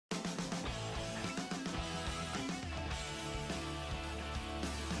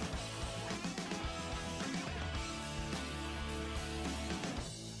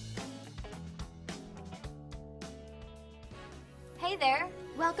there!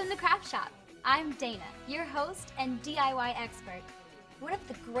 Welcome to Craftshop. I'm Dana, your host and DIY expert. One of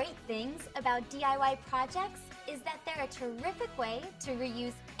the great things about DIY projects is that they're a terrific way to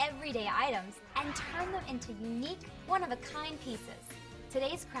reuse everyday items and turn them into unique, one-of-a-kind pieces.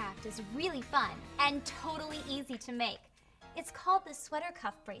 Today's craft is really fun and totally easy to make. It's called the sweater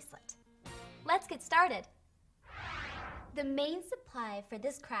cuff bracelet. Let's get started. The main supply for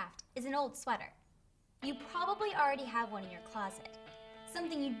this craft is an old sweater. You probably already have one in your closet.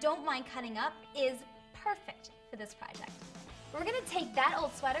 Something you don't mind cutting up is perfect for this project. We're gonna take that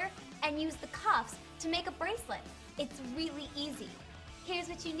old sweater and use the cuffs to make a bracelet. It's really easy. Here's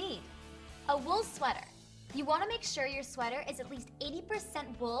what you need. A wool sweater. You wanna make sure your sweater is at least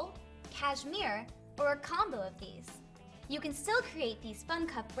 80% wool, cashmere, or a combo of these. You can still create these fun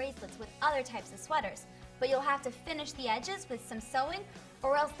cuff bracelets with other types of sweaters, but you'll have to finish the edges with some sewing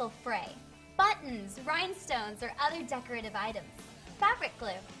or else they'll fray. Buttons, rhinestones, or other decorative items, fabric glue,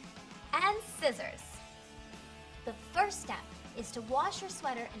 and scissors. The first step is to wash your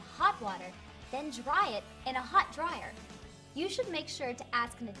sweater in hot water, then dry it in a hot dryer. You should make sure to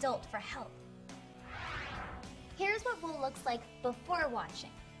ask an adult for help. Here's what wool looks like before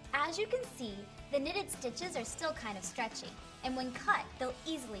washing. As you can see, the knitted stitches are still kind of stretchy, and when cut, they'll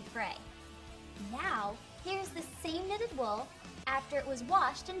easily fray. Now, here's the same knitted wool after it was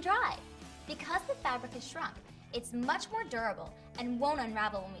washed and dried. Because the fabric is shrunk, it's much more durable and won't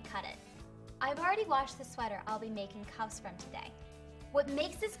unravel when we cut it. I've already washed the sweater I'll be making cuffs from today. What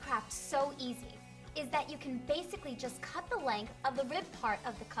makes this craft so easy is that you can basically just cut the length of the rib part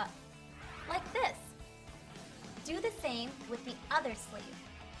of the cuff, like this. Do the same with the other sleeve.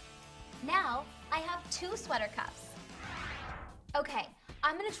 Now, I have two sweater cuffs. Okay,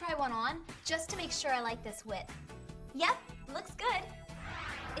 I'm gonna try one on just to make sure I like this width. Yep, looks good.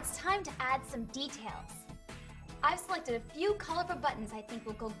 It's time to add some details. I've selected a few colorful buttons I think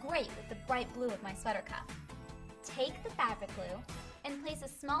will go great with the bright blue of my sweater cuff. Take the fabric glue and place a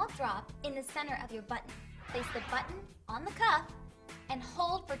small drop in the center of your button. Place the button on the cuff and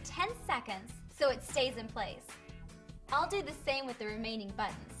hold for 10 seconds so it stays in place. I'll do the same with the remaining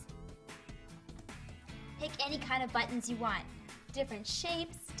buttons. Pick any kind of buttons you want. Different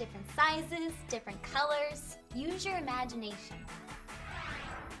shapes, different sizes, different colors. Use your imagination.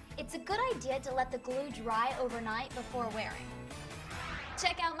 It's a good idea to let the glue dry overnight before wearing.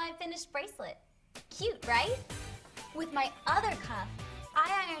 Check out my finished bracelet. Cute, right? With my other cuff,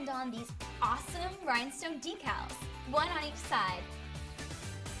 I ironed on these awesome rhinestone decals, one on each side.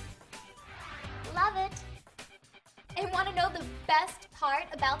 Love it! And want to know the best part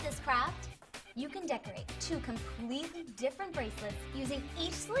about this craft? You can decorate two completely different bracelets using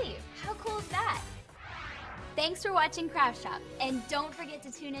each sleeve. How cool is that? Thanks for watching Craftshop, and don't forget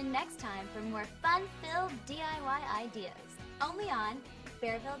to tune in next time for more fun-filled DIY ideas, only on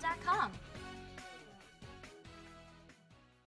Bearville.com.